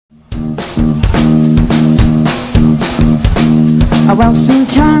Well,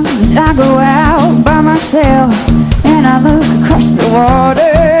 sometimes I go out by myself and I look across the water,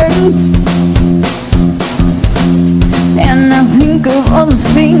 and I think of all the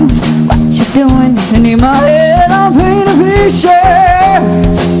things what you're doing, and in my head I paint a picture.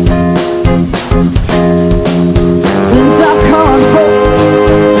 Since I've come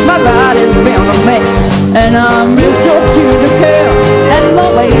home, my body's been a mess, and I miss her to the hair and the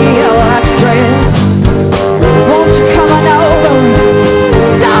way I like to dress. Won't you come on over,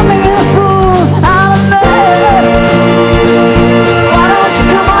 stop making a fool out of me? Why don't you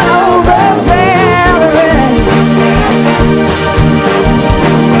come on over, Valerie?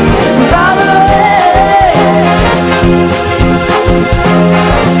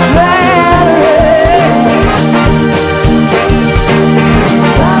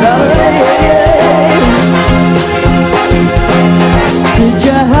 Did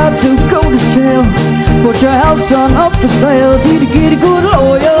you have to go to jail? Put your house on up for sale? Did you get a good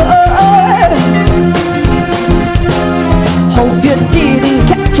lawyer? Hope you didn't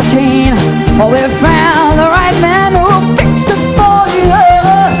catch a tan, or we found the right man who'll fix it for you.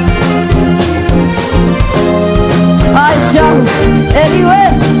 I shot anyway,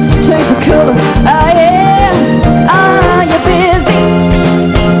 change the color. Ah yeah, are you busy?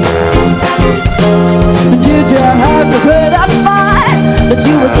 Did you have to pay that fine that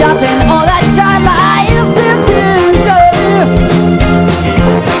you were jotting all that time? I used to busy.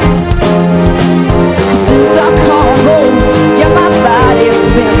 Since I come home, yeah, my body's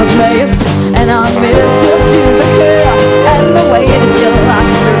been a mess, and I miss you to the hair and the way that you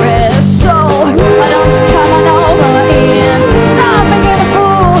like to dress. So why don't you come on over and stop making a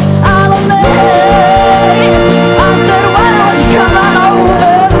fool out of me? I said, why don't you come on over,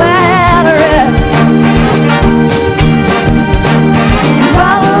 Valerie?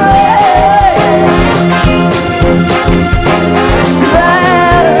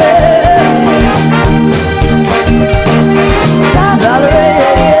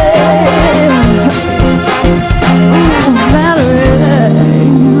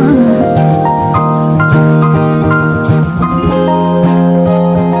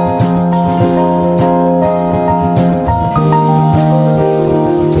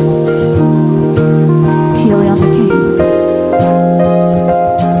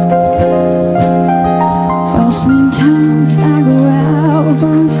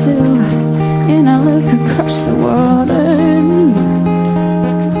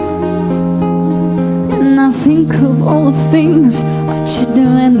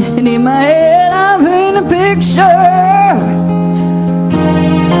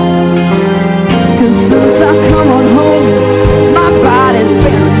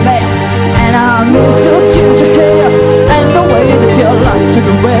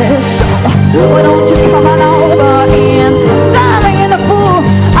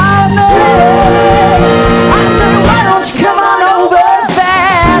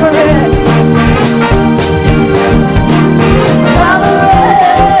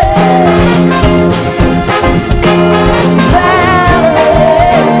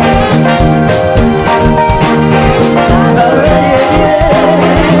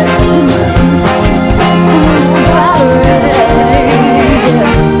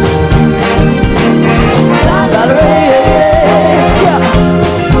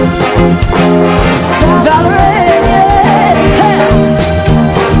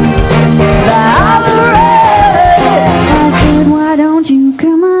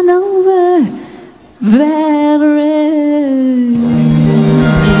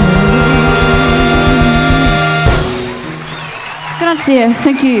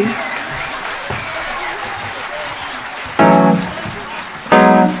 Thank you.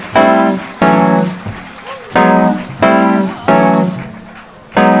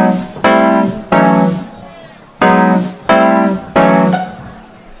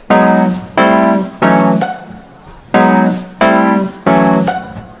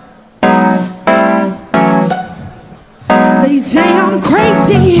 They say I'm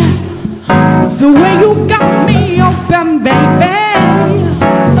crazy, the way you got me open, baby.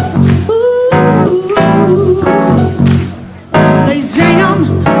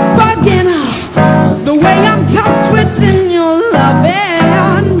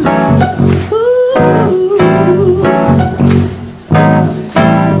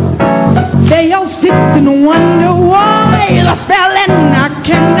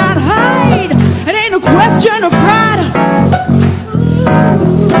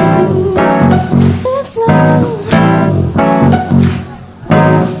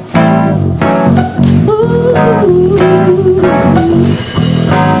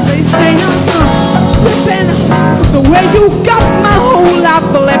 The way you got my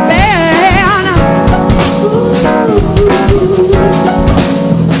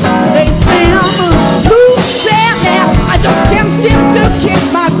kick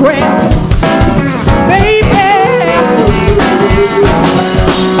my grip, baby.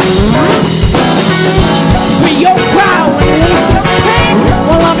 With your crowd and leave your pain,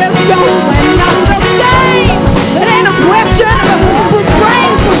 well, love is gone and not the same. It ain't a question of a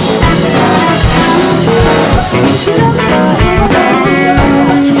brain.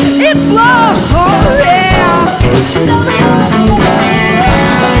 It's love, oh yeah. It's love.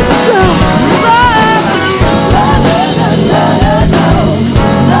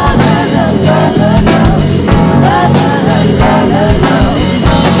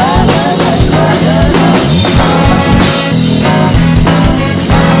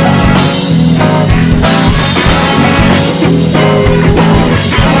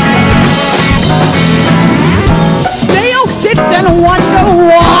 And wonder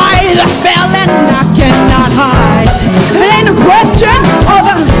why the feeling I cannot hide. It ain't a question of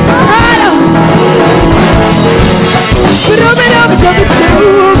a item.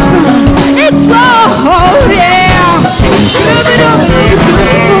 It's love, oh yeah.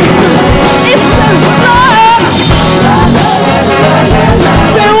 It's love.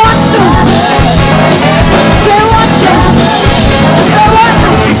 Say what the? Say what the? Say what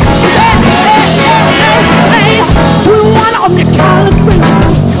the? Do you want on your collard greens?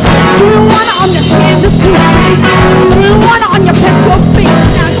 Do you want it on your candy sweet? Do you want it on your pencil feet?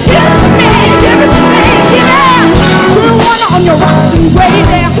 Now give it to me, give it to me, give it. Do you want it on your rocks and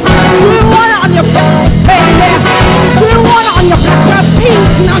gravy? Do you want it on your breakfast, baby? Do you want it on your black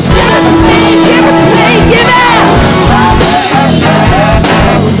peas? Now give it to me, give it to me, give it.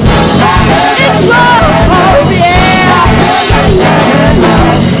 It's love, oh yeah. It's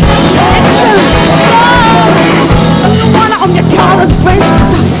love. Do you want it on your collard greens?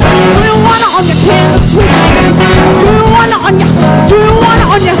 Do you want it on your candy sweet? Do you want it on your? Do you want it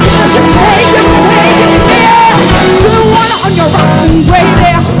on your? Do you want it on your rocks and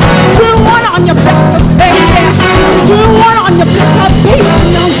gravy? Do you want it on your breakfast, baby? Do you want it on your black peas?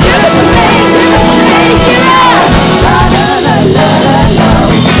 Now give it to me, give it to me, give it.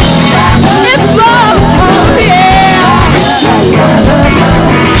 It's love, oh yeah.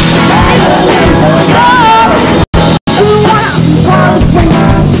 Love. Do you want it on collard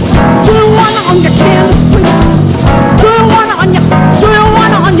greens? Do you want it on your candy sweet? Do you want it on your? Do you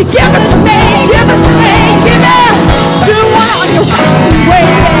want it on your? Give it to me, give it to me, give it. Do you want it on your rocks and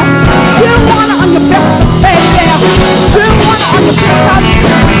gravy? Do you want it on your breakfast, baby? Do you want it on your black peas?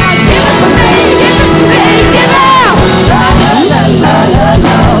 Now give it to me, give it to me, give it.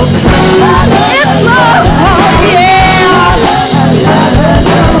 It's love, oh yeah.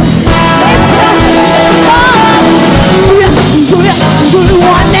 Do you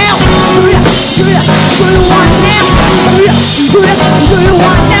want now? Do you want now? Do you want now? Do you want now? Do you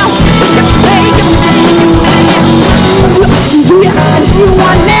want now?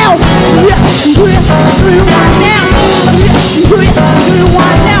 Do you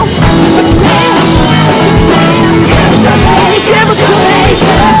want now? Give it to me.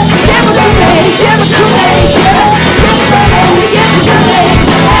 Give it to me. Give it to me. Give it to me. Give it to me.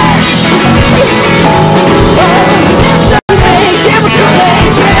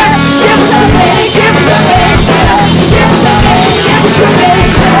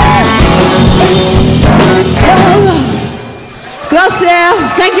 Grazie.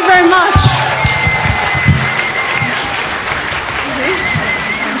 Thank you very much.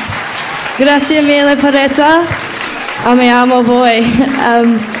 Grazie mille Porretta, amiamo voi.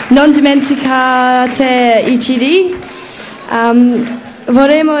 Non dimenticate i CD.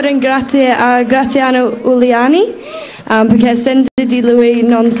 Vorremmo ringraziare a Graziano Uliani perché senza di lui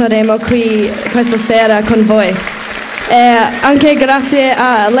non saremo qui questa sera con voi. E anche grazie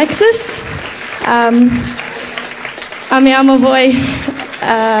a Alexis. Amiamo voi.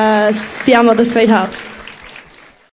 Siamo the Sweethearts.